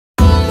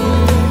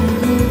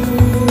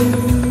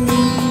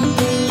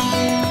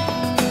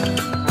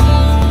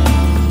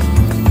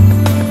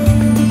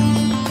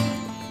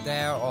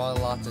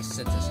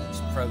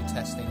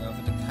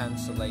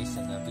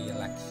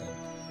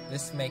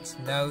This makes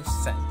no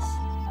sense.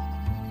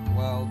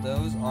 Well,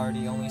 those are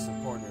the only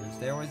supporters.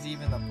 There was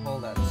even a poll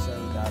that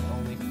showed that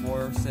only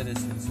 4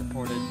 citizens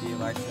supported the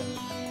election,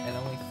 and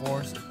only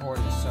 4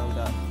 supporters showed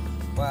up.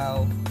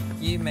 Well,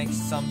 it makes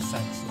some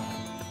sense now.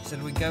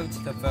 Should we go to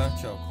the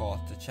virtual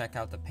court to check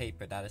out the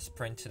paper that is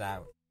printed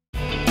out?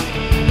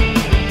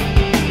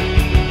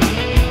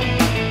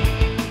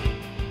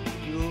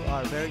 You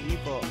are very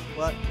evil.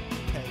 What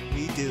can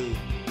we do?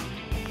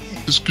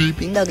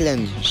 Escaping the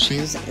glen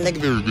seems like a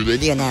very good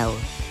idea now.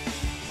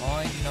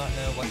 I do not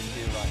know what to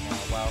do right now.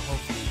 Well,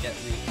 hopefully get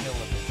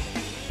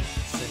rehabilitated,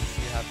 since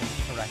you have been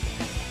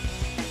corrected.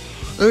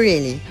 Oh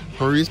really?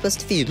 How are you supposed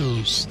to feed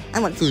us? I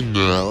want food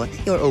now.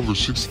 You're over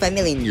 65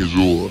 million years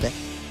old.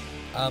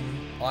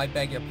 I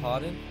beg your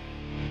pardon?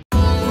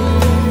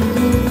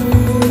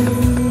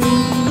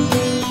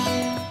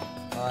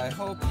 I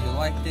hope you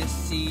like this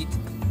seat.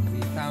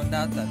 We found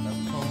out that the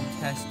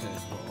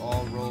protesters were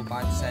all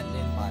robots sent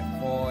in by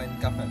foreign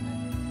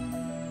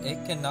government.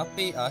 It cannot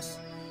be us.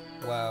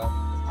 Well,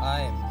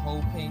 I am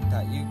hoping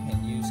that you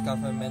can use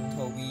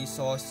governmental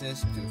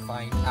resources to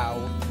find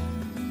out.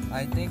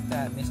 I think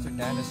that Mr.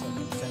 Dinosaur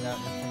can send out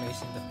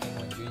information to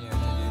Penguin Jr.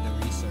 to do the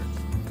research.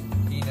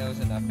 He knows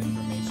enough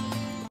information.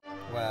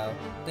 Well,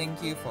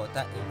 thank you for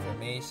that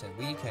information.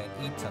 We can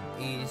eat some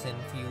Asian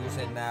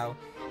fusion now.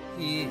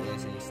 Here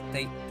is a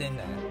steak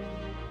dinner.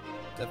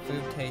 The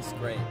food tastes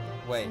great.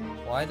 Wait,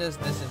 why does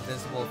this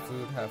invisible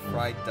food have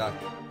fried duck?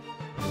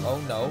 Oh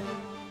no,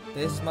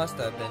 this must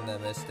have been a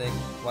mistake.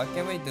 What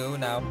can we do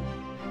now?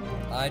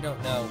 I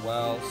don't know.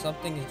 Well,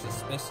 something is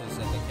suspicious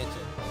in the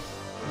kitchen.